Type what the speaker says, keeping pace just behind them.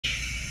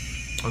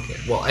Okay,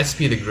 well,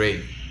 SP the Great,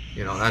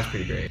 you know, that's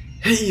pretty great.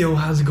 Hey yo,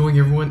 how's it going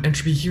everyone?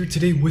 Entropy here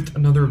today with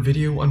another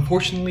video.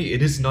 Unfortunately,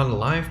 it is not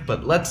live,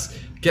 but let's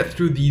get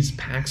through these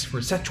packs for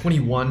set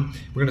 21.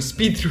 We're gonna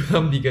speed through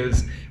them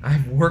because I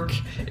have work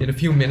in a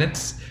few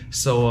minutes.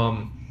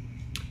 So,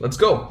 let's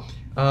go.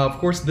 Of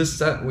course, this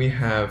set we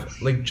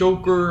have Link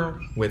Joker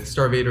with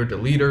Starvader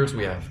Deleters.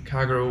 We have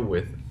Kagero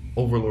with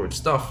Overlord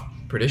Stuff,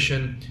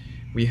 Perdition.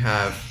 We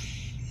have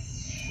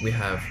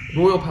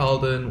Royal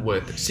Paladin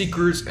with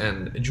Seekers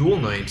and Jewel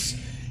Knights.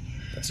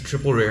 That's a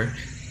triple rare.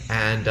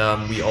 And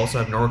we also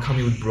have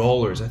Narukami with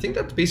Brawlers. I think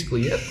that's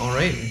basically it. All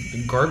right,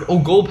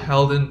 Gold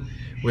Paladin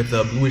with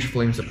Bluish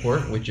Flame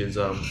support, which is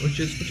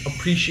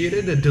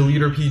appreciated. A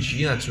Deleter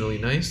PG, that's really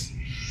nice.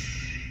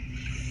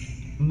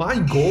 My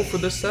goal for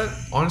this set,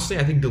 honestly,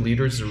 I think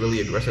Deleters is a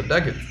really aggressive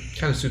deck. It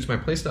kind of suits my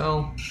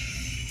playstyle.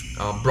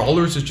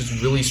 Brawlers is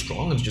just really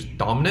strong. It's just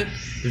dominant.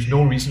 There's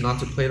no reason not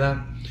to play that.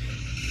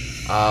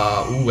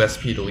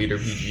 SP Deleter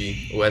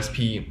PG,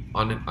 OSP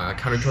on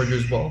counter charger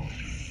as well.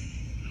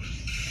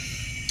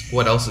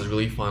 What else is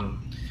really fun?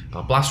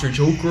 Blaster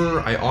Joker.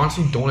 I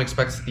honestly don't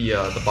expect the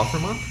buffer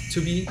month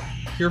to be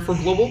here for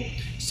global,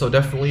 so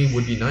definitely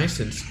would be nice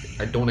since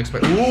I don't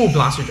expect. Ooh,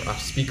 Blaster.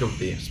 Speak of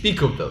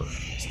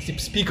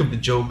the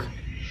joke.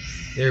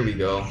 There we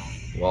go.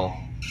 Well.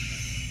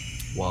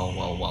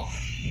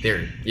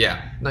 There.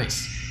 Yeah,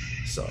 nice.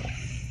 So,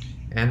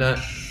 and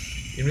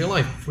in real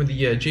life for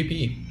the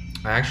JP,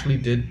 I actually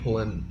did pull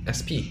in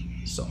SP,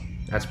 so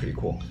that's pretty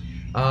cool.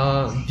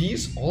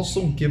 These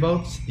also give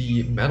out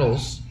the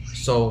medals.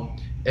 So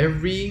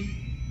every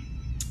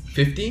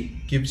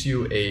 50 gives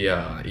you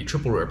a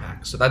triple rare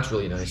pack, so that's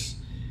really nice.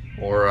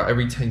 Or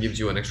every 10 gives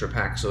you an extra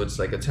pack, so it's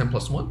like a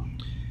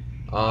 10+1.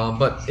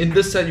 But in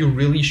this set, you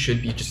really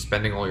should be just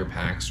spending all your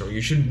packs, or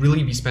you should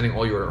really be spending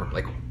all your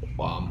like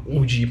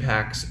OG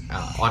packs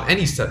on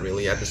any set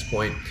really at this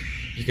point,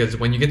 because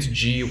when you get to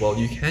G, well,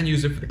 you can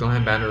use it for the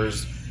clan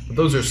banners, but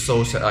those are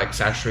so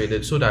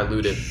saturated, so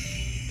diluted.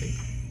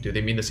 Do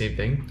they mean the same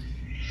thing?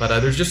 But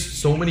there's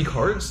just so many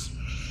cards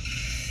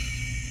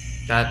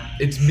that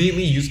it's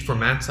mainly used for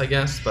mats, I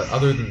guess, but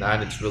other than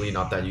that, it's really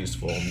not that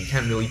useful. You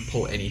can't really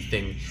pull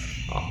anything,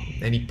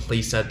 any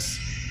playsets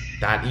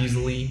that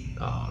easily,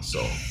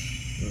 so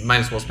might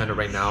as well spend it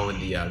right now in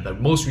the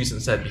most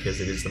recent set because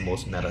it is the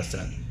most meta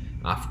set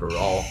after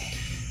all.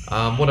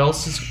 What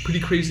else is pretty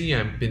crazy?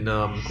 I've been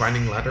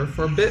grinding ladder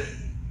for a bit,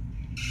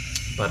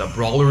 but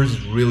Brawler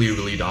is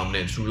really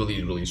dominant. It's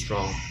really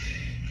strong.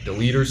 The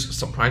leader's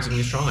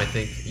surprisingly strong. I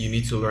think you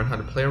need to learn how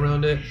to play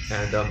around it,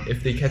 and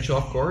if they catch you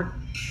off guard,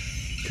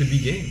 could be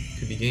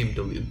game.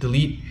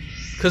 Delete,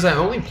 because I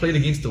only played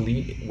against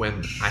Delete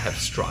when I have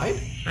Stride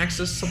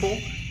accessible,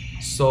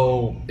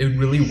 so it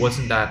really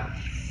wasn't that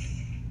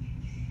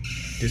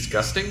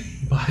disgusting.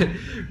 But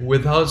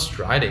without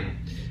striding,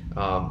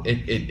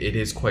 it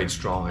is quite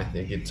strong. I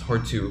think it's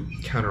hard to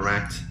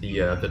counteract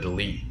the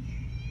Delete.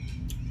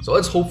 So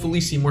let's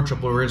hopefully see more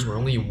triple rares. We're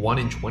only 1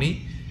 in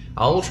 20.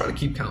 I'll try to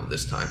keep count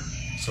this time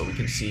so we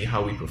can see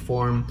how we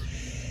perform.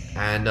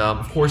 And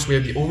of course, we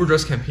have the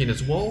overdress campaign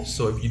as well.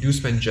 So if you do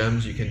spend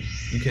gems, you can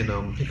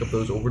pick up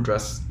those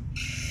overdress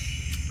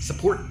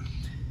support,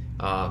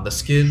 the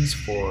skins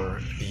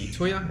for the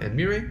Toya and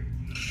Mirai.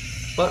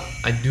 But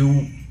I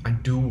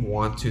do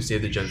want to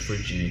save the gems for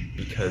G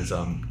because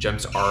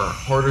gems are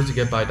harder to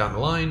get by down the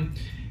line,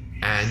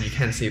 and you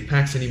can't save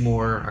packs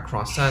anymore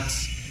across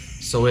sets.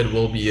 So it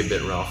will be a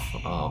bit rough.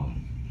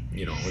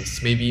 You know,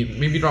 it's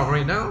maybe drop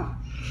right now,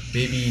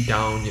 maybe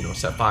down, you know,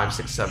 set 5,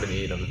 6, 7,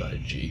 8 of the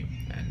G.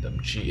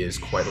 And G is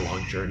quite a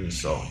long journey,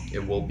 so it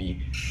will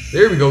be.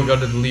 There we go, we got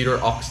the leader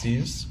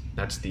Oxys.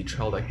 That's the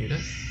trail deck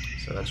unit,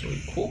 so that's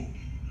really cool.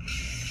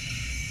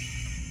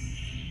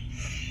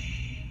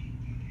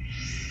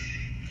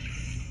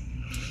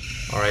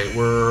 Alright,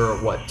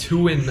 we're what,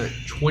 2 in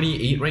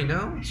 28 right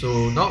now,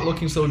 so not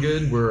looking so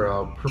good.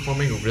 We're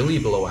performing really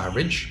below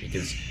average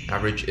because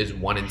average is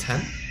 1 in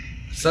 10,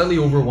 slightly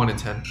over 1 in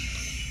 10,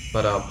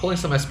 but pulling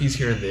some SPs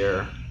here and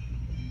there.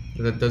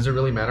 That doesn't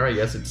really matter. I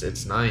guess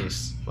it's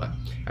nice, but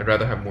I'd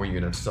rather have more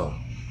units. So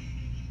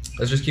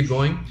let's just keep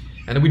going.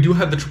 And then we do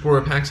have the triple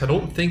rare packs. I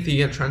don't think they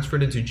get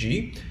transferred into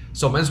G,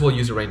 so I might as well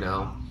use it right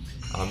now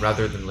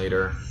rather than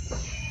later.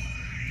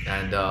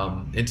 And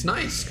it's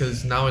nice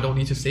because now I don't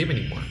need to save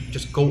anymore.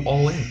 Just go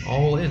all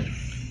in.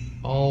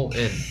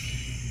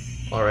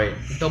 All right,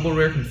 double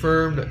rare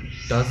confirmed.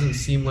 Doesn't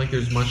seem like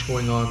there's much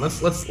going on.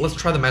 Let's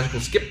try the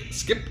magical skip.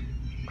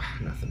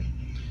 Nothing.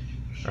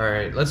 All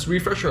right, let's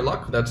refresh our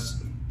luck.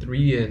 That's 2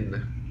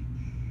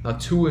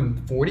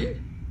 in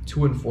 40.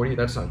 2 in 40.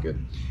 That's not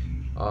good.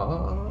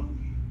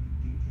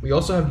 We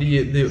also have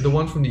the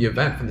one from the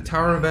event, from the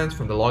tower event,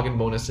 from the login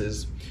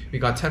bonuses. We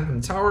got 10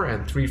 from the tower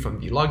and 3 from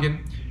the login.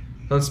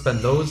 Let's spend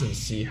those and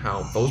see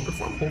how those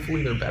perform.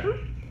 Hopefully they're better.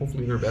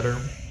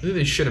 Maybe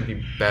they shouldn't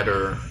be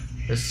better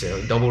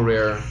necessarily. Double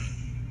rare.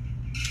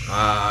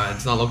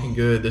 It's not looking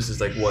good. This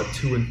is like what,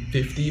 2 in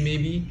 50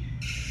 maybe?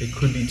 It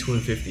could be 2 in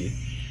 50.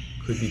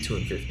 Could be 2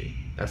 in 50.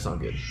 That's not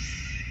good.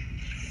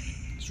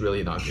 It's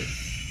really not good.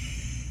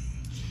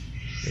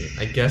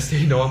 I guess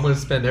they know I'm gonna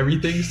spend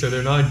everything, so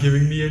they're not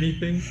giving me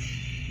anything.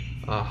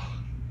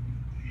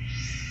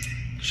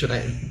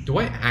 Do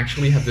I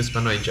actually have to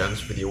spend my gems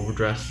for the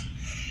overdress?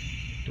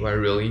 Do I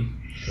really?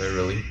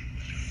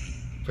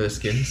 For the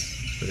skins?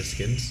 For the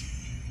skins?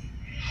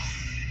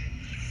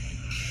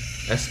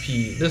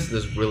 SP, this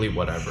is really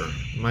whatever.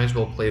 Might as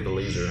well play the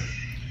laser.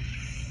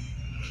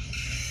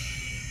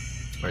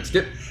 Alright,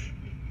 skip.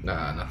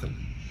 Nah, nothing.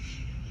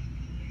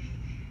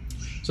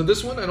 So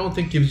this one I don't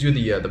think gives you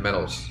the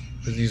medals,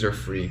 because these are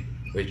free,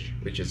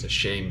 which is a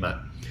shame, but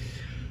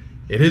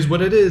it is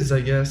what it is, I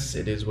guess.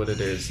 It is what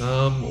it is.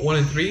 1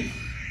 and 3.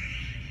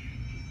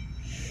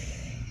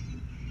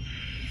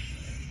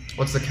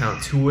 What's the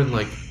count? 2 and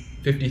like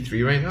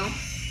 53 right now?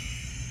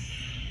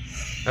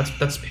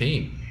 That's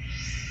pain.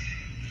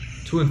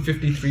 2 and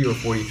 53 or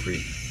 43.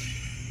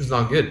 This is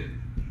not good.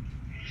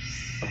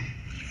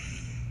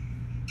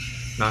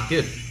 Not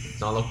good. It's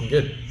not looking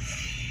good.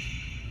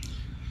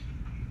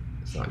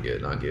 It's not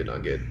good, not good,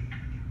 not good.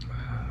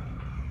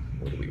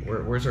 What do we,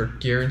 where's our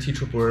guaranteed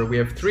triple rare? We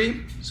have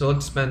 3, so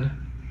let's spend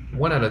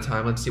 1 at a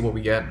time. Let's see what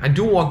we get. I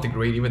do want the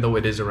great, even though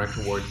it is a ranked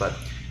reward, but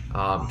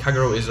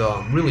Kagero is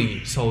a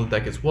really solid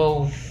deck as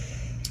well.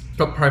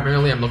 But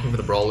primarily I'm looking for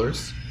the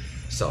brawlers.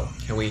 So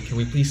can we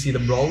please see the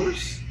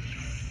brawlers?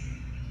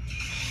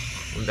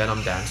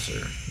 Venom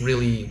Dancer.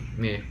 Really,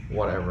 meh,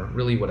 whatever.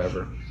 Really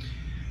whatever.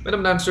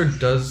 Venom Dancer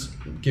does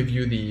give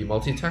you the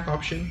multi-attack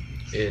option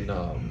in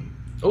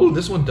oh,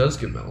 this one does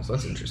give medals.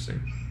 That's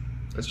interesting.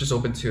 Let's just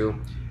open 2.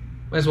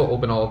 Might as well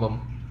open all of them.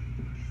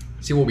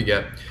 See what we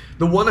get.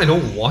 The one I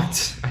don't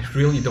want, I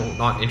really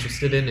not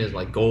interested in, is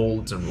like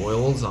golds and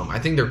royals. I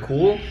think they're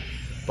cool,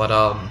 but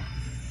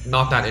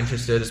not that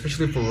interested.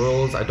 Especially for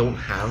royals, I don't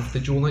have the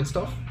Jewel Knight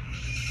stuff.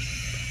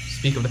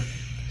 Speak of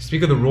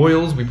the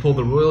royals, we pulled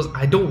the royals.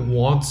 I don't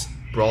want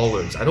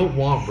brawlers. I don't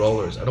want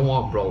brawlers. I don't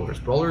want brawlers.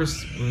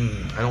 Brawlers,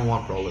 I don't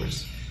want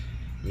brawlers.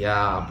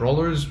 Yeah,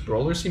 brawlers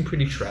seem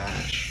pretty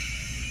trash.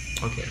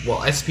 Okay,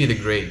 well, SP the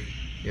Great.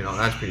 You know,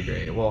 that's pretty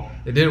great. Well,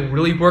 it didn't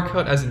really work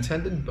out as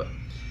intended, but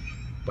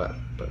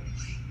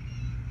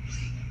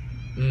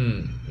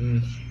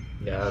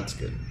yeah, that's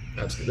good.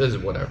 That's good. This is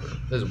whatever.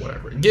 This is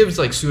whatever. It gives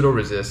like pseudo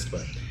resist,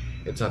 but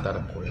it's not that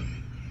important.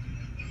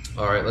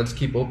 All right, let's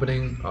keep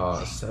opening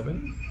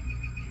 7.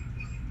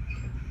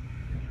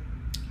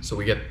 So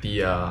we get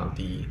the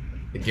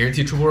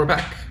guaranteed triple rare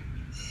pack.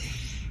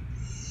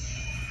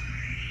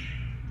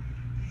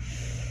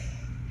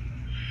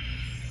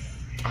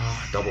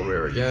 Double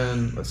rare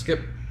again. Let's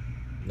skip.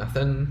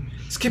 Nothing.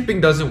 Skipping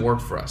doesn't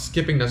work for us.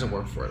 Skipping doesn't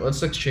work for it.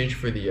 Let's exchange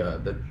for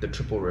the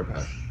triple rare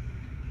pack.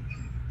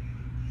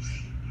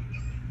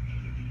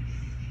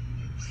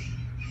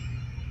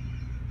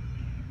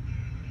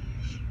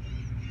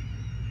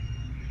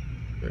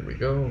 There we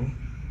go.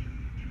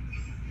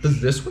 Does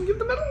this one give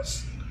the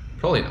medals?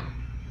 Probably not.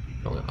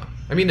 Probably not.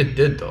 I mean, it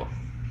did though.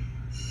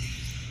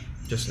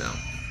 Just now.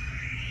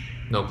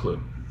 No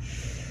clue.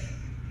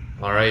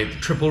 All right,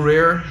 triple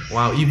rare.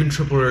 Wow, even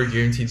triple rare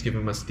guarantees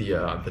giving us the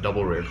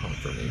double rare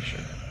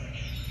confirmation.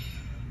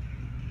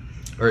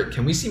 All right,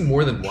 can we see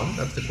more than one?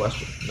 That's the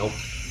question. Nope.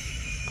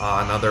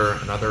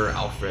 Another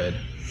Alfred.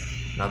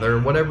 Another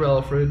whatever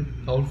Alfred.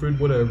 Alfred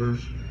whatever.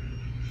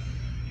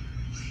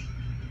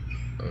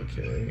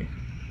 Okay.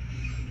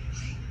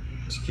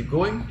 Let's keep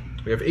going.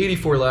 We have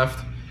 84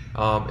 left.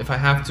 If I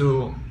have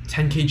to,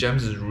 10k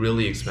gems is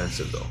really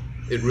expensive though.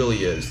 It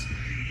really is.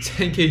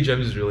 10k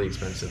gems is really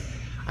expensive.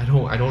 I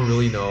don't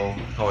really know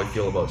how I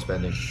feel about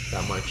spending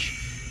that much.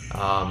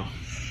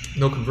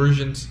 No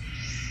conversions.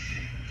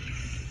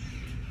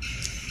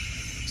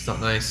 It's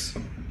not nice.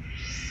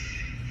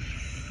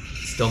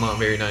 Still not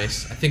very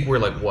nice. I think we're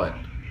like what?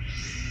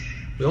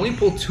 We only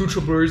pulled 2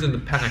 triple rares in the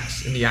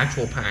packs, in the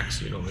actual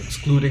packs, you know,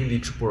 excluding the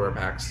triple rare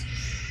packs.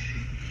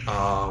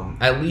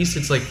 At least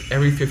it's like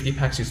every 50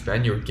 packs you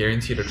spend, you're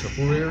guaranteed a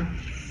triple rare.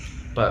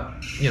 But,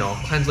 you know,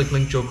 plans like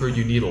Link Joker,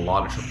 you need a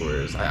lot of triple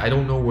rares. I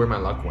don't know where my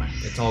luck went.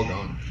 It's all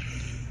gone.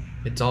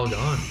 It's all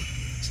gone.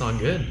 It's not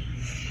good.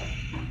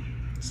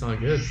 It's not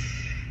good.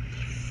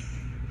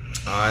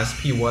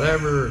 SP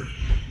whatever.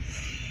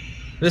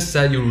 This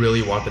set, you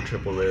really want the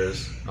triple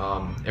rares.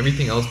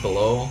 Everything else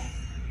below,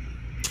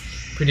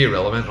 pretty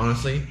irrelevant,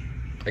 honestly.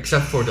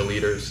 Except for the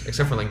leaders.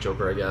 Except for Link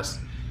Joker, I guess.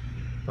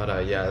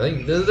 But yeah, I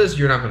think this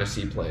you're not going to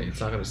see play.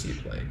 It's not going to see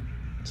play.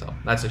 So,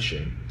 that's a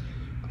shame.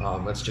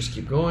 Let's just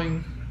keep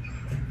going.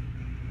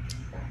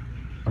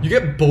 You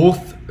get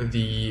both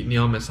the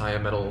Neon Messiah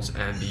medals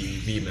and the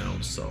V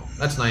medals, so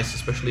that's nice,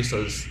 especially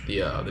since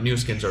the new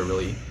skins are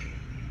really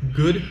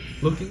good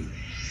looking.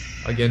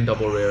 Again,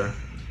 double rare.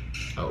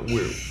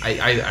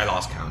 I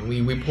lost count.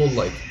 We pulled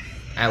like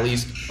at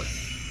least like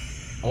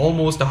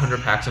almost 100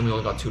 packs and we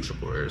only got 2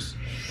 triple rares.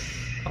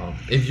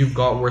 If you've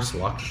got worse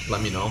luck,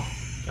 let me know.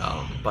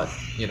 But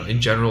you know, in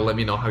general, let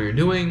me know how you're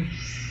doing,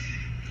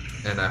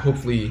 and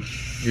hopefully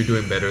you're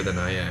doing better than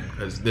I am,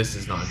 because this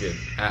is not good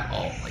at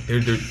all. Like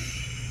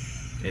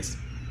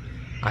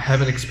I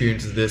haven't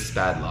experienced this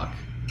bad luck.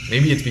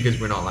 Maybe it's because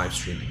we're not live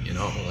streaming, you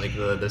know, like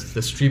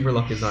the streamer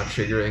luck is not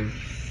triggering.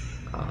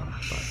 but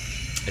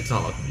it's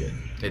not looking good.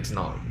 It's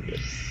not looking good.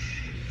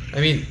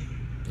 I mean,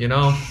 you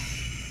know,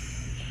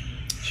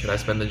 should I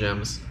spend the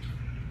gems?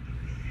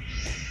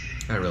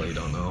 I really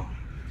don't know.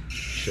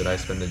 Should I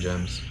spend the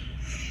gems?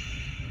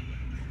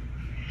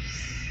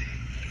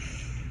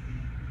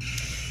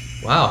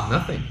 Wow,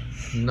 nothing.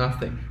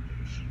 Nothing.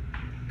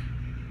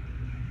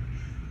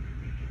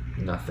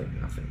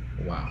 Nothing.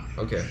 Wow.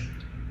 Okay.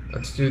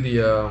 Let's do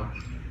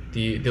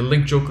the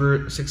Link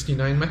Joker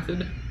 69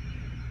 method.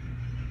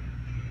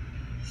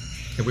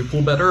 Can we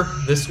pull better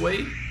this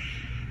way?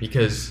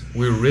 Because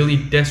we're really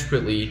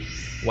desperately...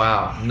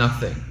 Wow,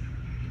 nothing.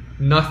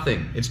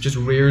 Nothing. It's just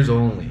rares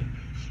only.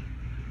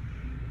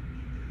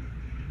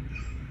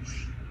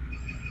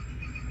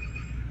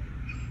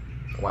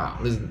 Wow,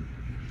 listen.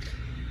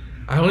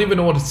 I don't even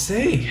know what to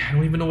say. I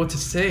don't even know what to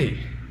say.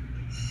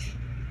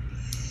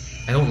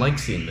 I don't like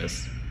seeing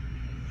this.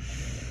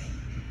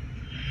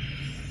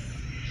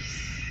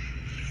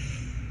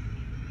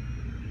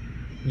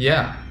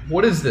 Yeah,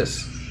 what is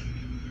this?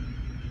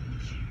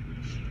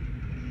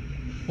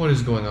 What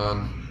is going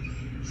on?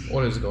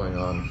 What is going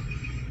on?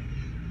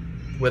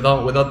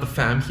 Without the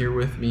fam here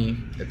with me,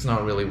 it's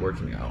not really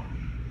working out.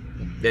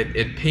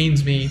 It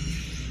pains me.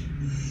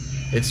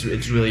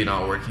 It's really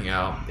not working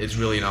out. It's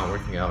really not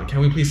working out. Can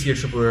we please see a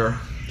triple rare?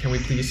 Can we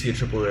please see a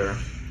triple rare?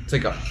 It's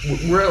like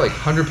we're at like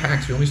 100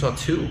 packs. We only saw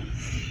 2.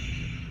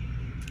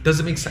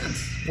 Doesn't make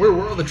sense. Where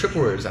are the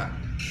triple rares at?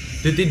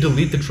 Did they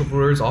delete the triple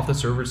rares off the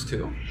servers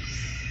too?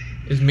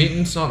 Is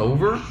maintenance not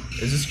over?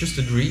 Is this just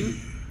a dream?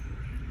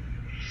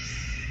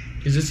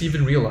 Is this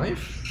even real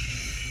life?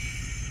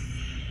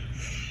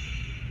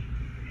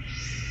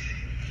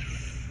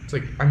 It's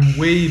like I'm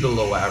way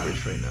below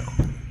average right now.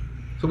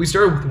 So we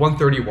started with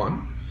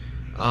 131,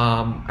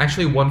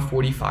 actually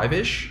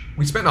 145-ish.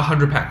 We spent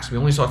 100 packs. We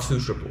only saw 2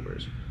 triple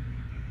rares.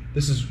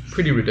 This is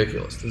pretty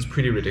ridiculous. This is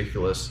pretty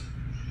ridiculous.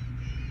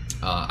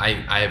 I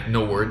have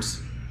no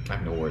words. I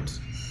have no words.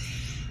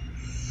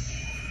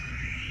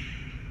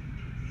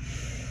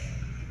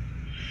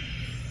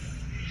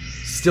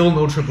 Still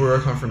no triple rare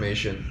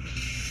confirmation.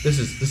 This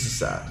is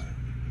sad.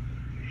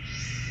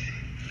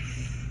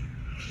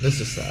 This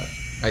is sad.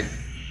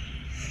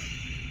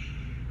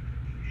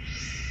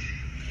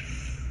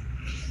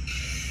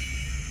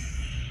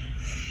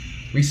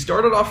 We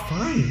started off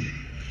fine.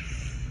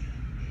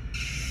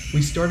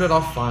 We started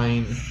off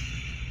fine.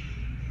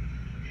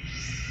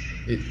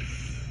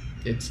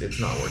 It's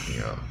not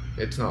working out.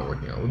 It's not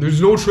working out.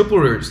 There's no triple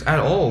rares at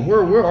all.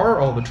 Where are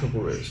all the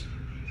triple rares?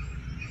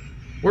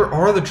 Where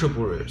are the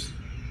triple rares?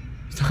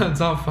 It's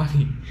not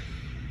funny.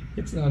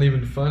 It's not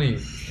even funny.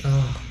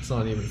 Oh, it's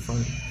not even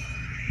funny.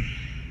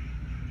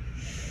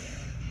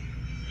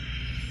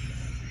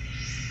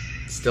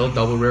 Still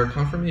double rare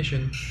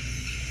confirmation.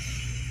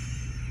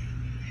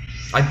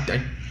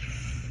 I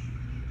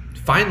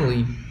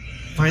finally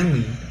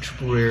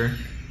triple rare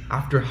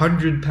after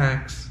 100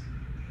 packs.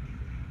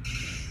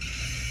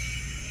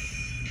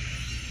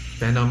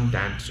 Venom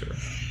Dancer.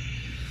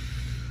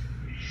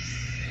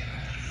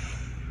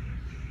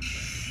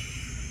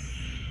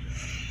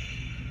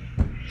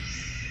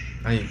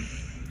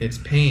 It's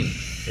pain.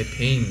 It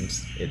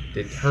pains.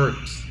 It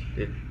hurts.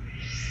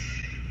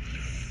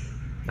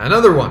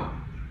 Another one.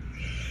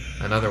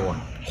 Another one.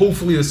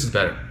 Hopefully this is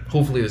better.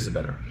 Hopefully this is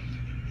better.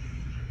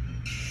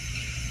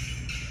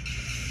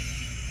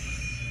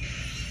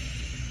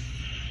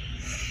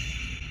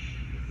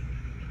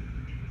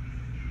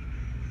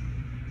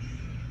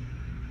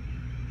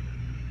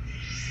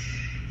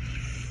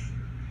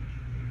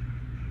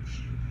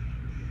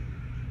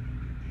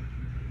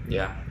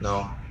 Yeah,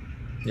 no.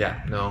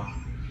 Yeah, no.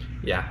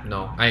 Yeah,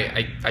 no.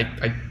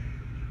 I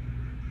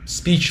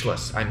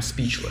speechless. I'm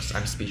speechless.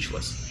 I'm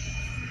speechless.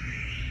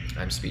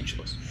 I'm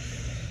speechless.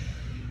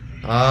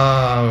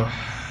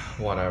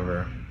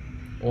 Whatever.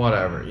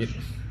 Whatever.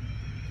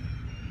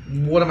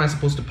 What am I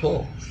supposed to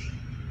pull?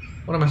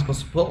 What am I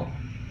supposed to pull?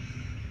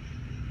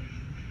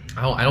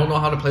 I don't know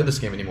how to play this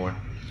game anymore.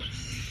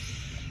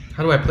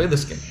 How do I play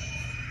this game?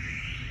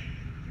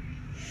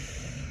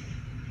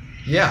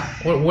 Yeah,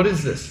 what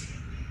is this?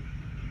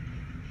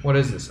 What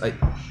is this?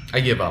 I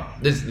give up.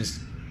 It's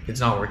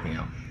not working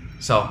out.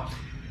 So,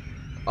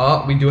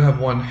 we do have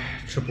one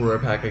triple rare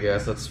pack, I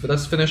guess.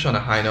 Let's finish on a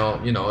high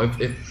note. You know,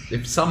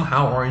 if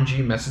somehow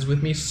RNG messes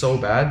with me so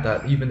bad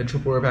that even the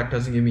triple rare pack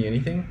doesn't give me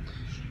anything,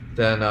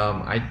 then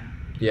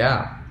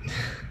yeah.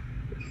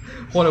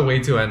 What a way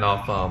to end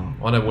off.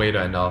 What a way to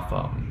end off.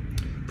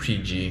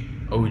 Pre-G,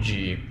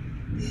 OG.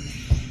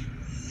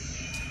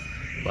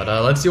 But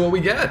let's see what we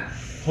get.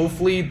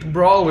 Hopefully the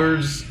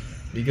brawlers,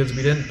 because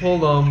we didn't pull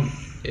them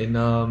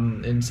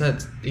in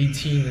set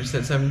 18 or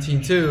set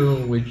 17 too,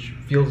 which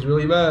feels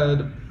really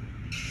bad.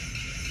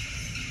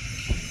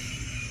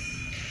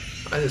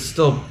 It's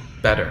still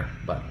better,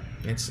 but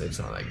it's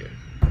not that good.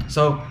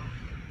 So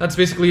that's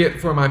basically it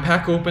for my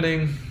pack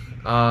opening.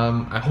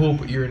 I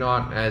hope you're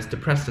not as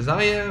depressed as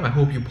I am. I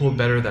hope you pulled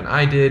better than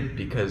I did,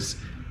 because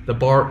the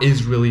bar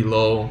is really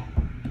low.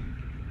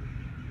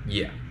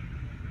 Yeah.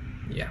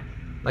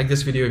 Like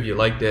this video if you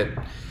liked it.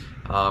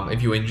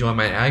 If you enjoy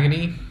my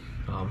agony,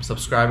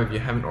 subscribe if you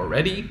haven't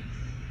already.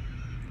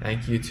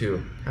 Thank you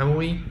to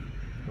Emily.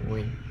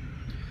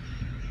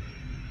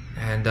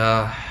 And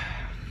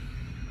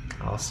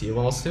I'll see you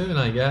all soon,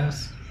 I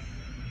guess.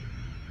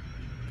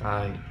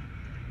 Bye.